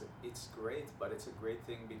told them, I said, it's great, but it's a great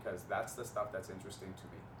thing because that's the stuff that's interesting to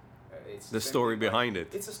me. It's The story thing, behind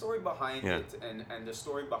it. It's a story behind Yeah. it, and the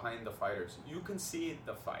story behind the fighters. You can see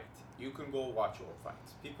the fight. You can go watch old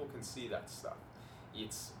fights. People can see that stuff.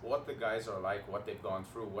 It's what the guys are like, what they've gone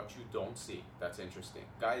through, what you don't see. That's interesting.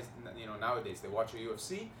 Guys, nowadays they watch a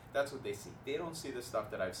UFC. That's what they see. They don't see the stuff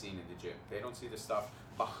that I've seen in the gym. They don't see the stuff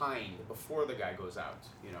before the guy goes out.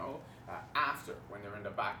 After, when they're in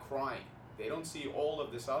the back crying. They don't see all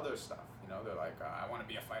of this other stuff. They're like, I want to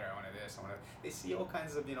be a fighter. I want to this. They see all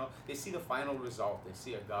kinds of. They see the final result. They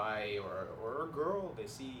see a guy or a girl. They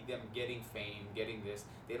see them getting fame, getting this.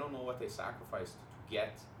 They don't know what they sacrificed to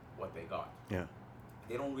get what they got. Yeah.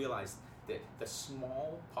 They don't realize that the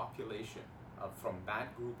small population from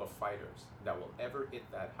that group of fighters that will ever hit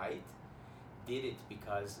that height did it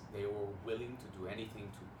because they were willing to do anything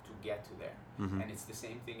to get to there. Mm-hmm. And it's the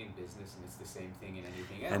same thing in business, and it's the same thing in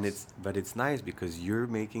anything else. But it's nice because you're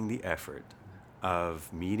making the effort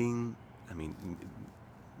of meeting. I mean,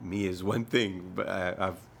 me is one thing, but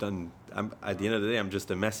at the end of the day, I'm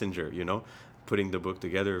just a messenger. Putting the book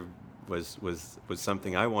together was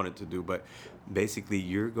something I wanted to do, but basically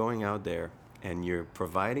you're going out there and you're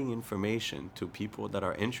providing information to people that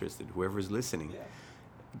are interested, whoever's listening,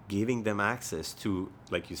 giving them access to,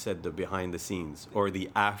 like you said, the behind the scenes or the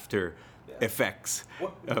after effects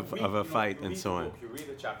of a fight and so on. You read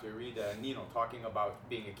a chapter, you read Nino talking about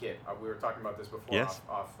being a kid. We were talking about this before, Yes.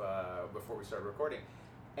 before we started recording.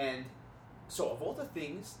 And so of all the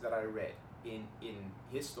things that I read in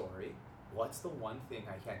his story, what's the one thing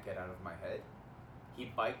I can't get out of my head? He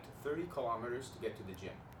biked 30 kilometers to get to the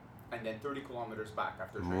gym, and then 30 kilometers back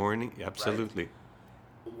after training. Morning, absolutely.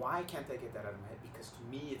 Right? Why can't I get that out of my head? Because to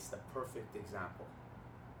me, it's the perfect example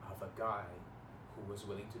of a guy who was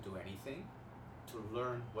willing to do anything to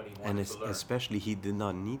learn what he wanted to learn. And especially, he did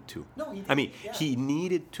not need to. No, he didn't. I mean, he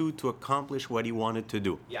needed to accomplish what he wanted to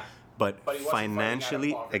do. Yeah. But he wasn't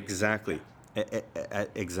financially, fighting out of poverty. exactly.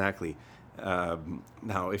 Exactly.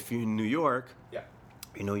 Now, if you're in New York,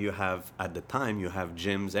 you have, at the time, you have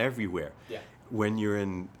gyms everywhere. Yeah. When you're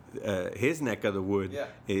in his neck of the wood,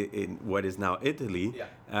 in what is now Italy,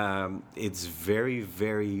 it's very,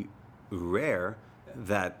 very rare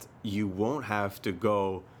that you won't have to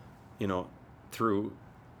go, through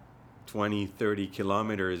 20, 30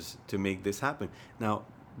 kilometers to make this happen. Now,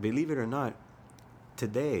 believe it or not,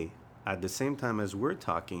 today, at the same time as we're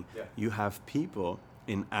talking, you have people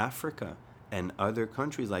in Africa and other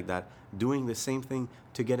countries like that doing the same thing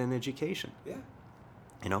to get an education.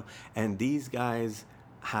 Yeah. And these guys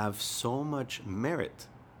have so much merit.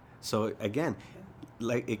 So again,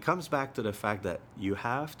 like it comes back to the fact that you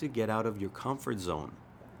have to get out of your comfort zone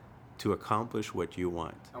to accomplish what you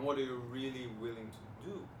want. And what are you really willing to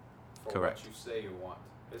do for Correct. what you say you want?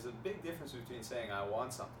 There's a big difference between saying I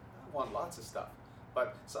want something. I want lots of stuff.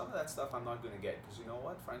 But some of that stuff I'm not going to get because you know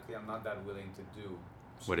what? Frankly, I'm not that willing to do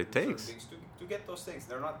What it certain takes. things to get those things.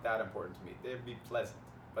 They're not that important to me. They'd be pleasant,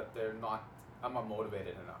 but they're not. I'm not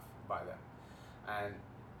motivated enough by them. And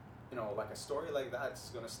like a story like that is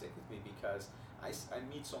going to stick with me because I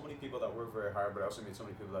meet so many people that work very hard, but I also meet so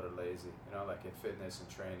many people that are lazy. Like in fitness and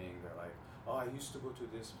training, they're like, oh, I used to go to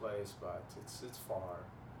this place, but it's far.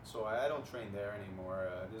 So I don't train there anymore.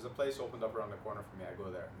 There's a place opened up around the corner for me. I go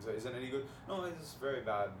there. Is it any good? No, it's very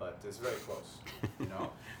bad, but it's very close.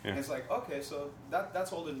 And it's like, okay, so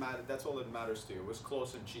that's all that matters. That's all that matters to you. It was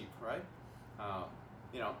close and cheap, right?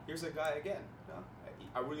 Here's a guy again.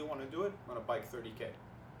 I really want to do it. I'm gonna bike 30K.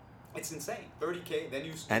 It's insane. 30K. Then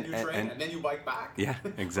you train and then you bike back. Yeah,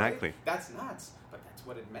 exactly. Right? That's nuts. But that's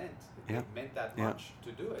what it meant. It meant that much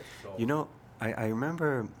to do it. So. I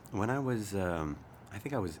remember when I was, I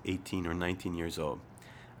think I was 18 or 19 years old.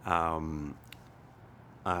 I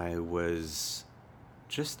was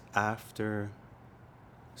just after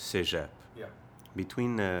Cégep,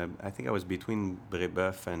 I think I was between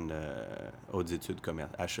Brébeuf and Hautes Études Commerce,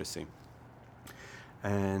 HEC.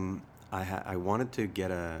 And I wanted to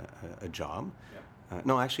get a job. Yeah.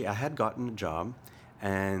 No, actually, I had gotten a job,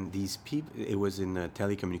 and these people, it was in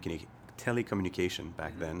telecommunication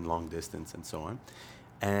back then, long distance and so on.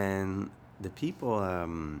 And the people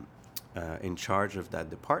in charge of that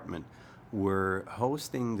department were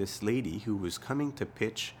hosting this lady who was coming to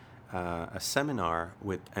pitch a seminar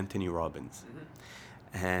with Anthony Robbins.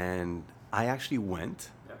 And I actually went.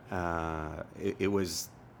 Yeah. It was,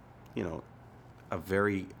 a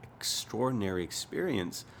very extraordinary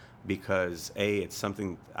experience because it's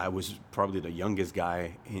something, I was probably the youngest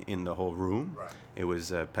guy in the whole room. Right. It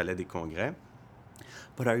was Palais des Congrès.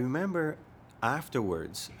 But I remember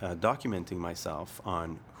afterwards documenting myself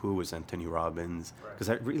on who was Anthony Robbins, because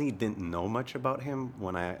I really didn't know much about him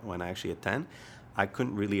when I actually attend. I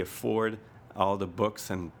couldn't really afford all the books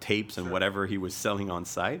and tapes and whatever he was selling on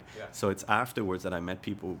site. Yeah. So it's afterwards that I met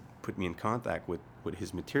people who put me in contact with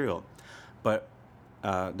his material. But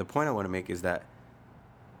the point I want to make is that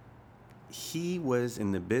he was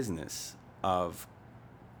in the business of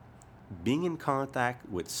being in contact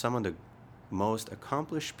with some of the most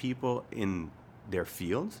accomplished people in their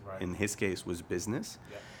fields. Right. In his case was business.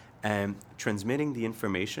 Yeah. And transmitting the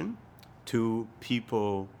information to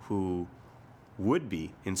people who would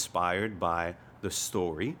be inspired by the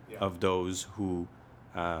story of those who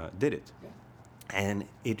did it. Yeah. And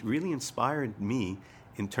it really inspired me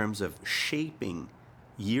in terms of shaping,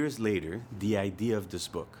 years later, the idea of this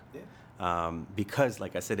book. Yeah. Because,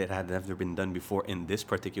 like I said, it had never been done before in this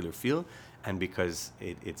particular field, and because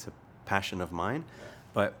it's a passion of mine. Yeah.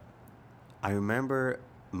 But I remember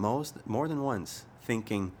more than once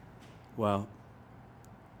thinking, well,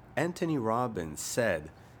 Anthony Robbins said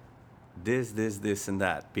this, and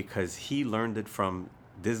that because he learned it from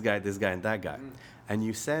this guy, and that guy. And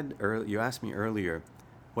you asked me earlier,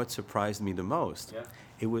 what surprised me the most? Yeah.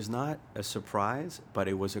 It was not a surprise, but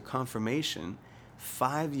it was a confirmation.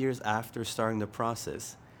 5 years after starting the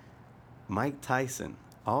process, Mike Tyson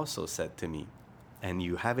also said to me, and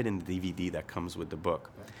you have it in the DVD that comes with the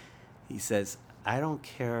book. Yeah. He says, I don't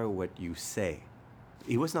care what you say.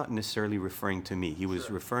 He was not necessarily referring to me. He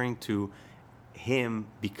was referring to him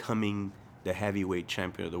becoming the heavyweight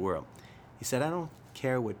champion of the world. He said, I don't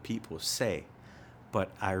care what people say,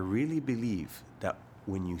 but I really believe that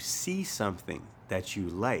when you see something that you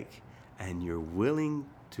like and you're willing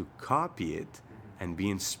to copy it and be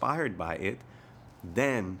inspired by it,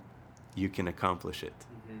 then you can accomplish it,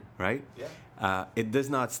 right? Yeah. It does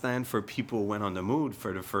not stand for people who went on the moon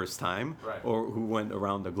for the first time or who went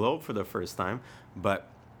around the globe for the first time, but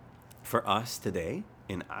for us today,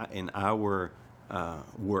 in our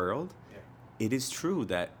world, it is true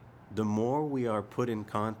that the more we are put in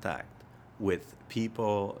contact with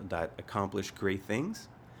people that accomplish great things,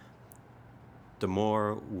 the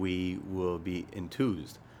more we will be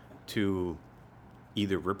enthused to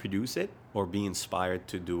either reproduce it or be inspired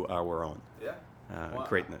to do our own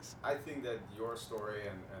greatness. I think that your story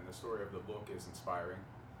and the story of the book is inspiring.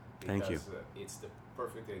 Thank you. It's the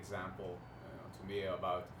perfect example to me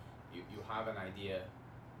about you have an idea.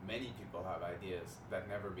 Many people have ideas that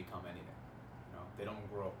never become anything. They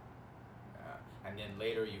don't grow. And then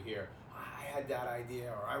later you hear, I had that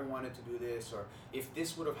idea, or I wanted to do this, or if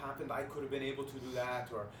this would have happened, I could have been able to do that,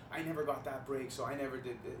 or I never got that break, so I never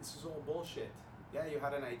did this. This is all bullshit. Yeah, you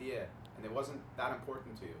had an idea, and it wasn't that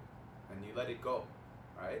important to you, and you let it go,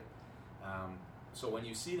 right? So when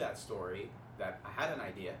you see that story, that I had an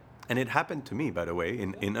idea. And it happened to me, by the way,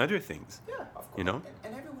 in other things. Yeah, of course.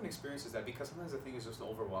 And everyone experiences that because sometimes the thing is just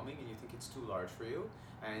overwhelming and you think it's too large for you.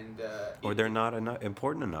 Or they're not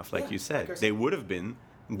important enough, like you said. They would have been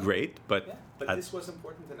great, but... Yeah, but this was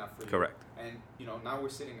important enough for you. Correct. And, now we're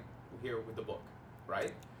sitting here with the book,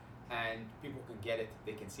 right? And people can get it,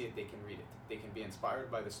 they can see it, they can read it. They can be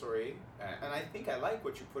inspired by the story. And I think I like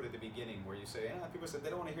what you put at the beginning where you say, people said they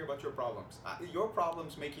don't want to hear about your problems. Your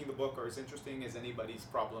problems making the book are as interesting as anybody's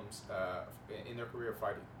problems in their career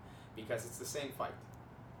fighting. Because it's the same fight.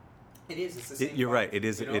 It is. It's the same. You're fight, right. It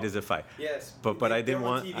is. It is a fight. Yes. But I didn't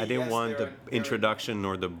want. I didn't want the introduction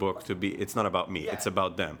or the book to be. It's not about me. Yeah. It's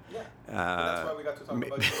about them. Yeah. That's why we got to talk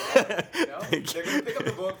about it. They're going to pick up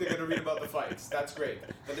the book. They're going to read about the fights. That's great.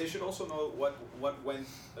 But they should also know what went.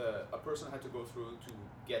 A person had to go through to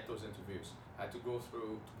get those interviews. Had to go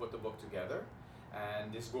through to put the book together,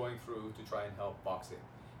 and is going through to try and help boxing.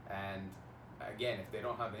 And again, if they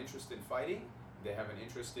don't have an interest in fighting, they have an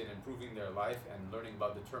interest in improving their life and learning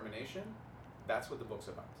about determination, that's what the book's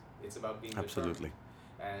about. It's about being Absolutely. determined.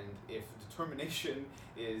 And if determination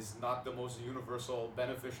is not the most universal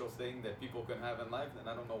beneficial thing that people can have in life, then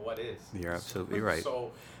I don't know what is. You're absolutely right.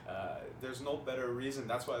 So there's no better reason.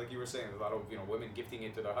 That's why, like you were saying, a lot of women gifting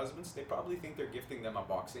it to their husbands. They probably think they're gifting them a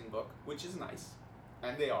boxing book, which is nice,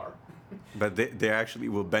 and they are. But they actually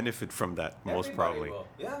will benefit from that, most Everybody probably. will.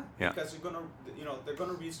 Yeah, because they're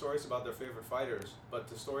gonna read stories about their favorite fighters, but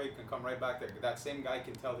the story can come right back there. That same guy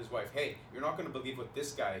can tell his wife, "Hey, you're not gonna believe what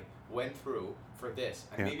this guy went through for this."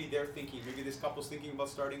 And maybe they're thinking, maybe this couple's thinking about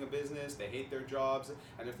starting a business. They hate their jobs,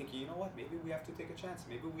 and they're thinking, you know what? Maybe we have to take a chance.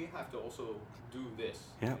 Maybe we have to also do this.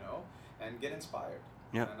 And get inspired.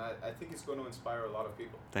 Yeah. And I think it's going to inspire a lot of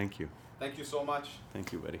people. Thank you. Thank you so much.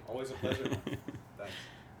 Thank you, buddy. Always a pleasure. Thanks.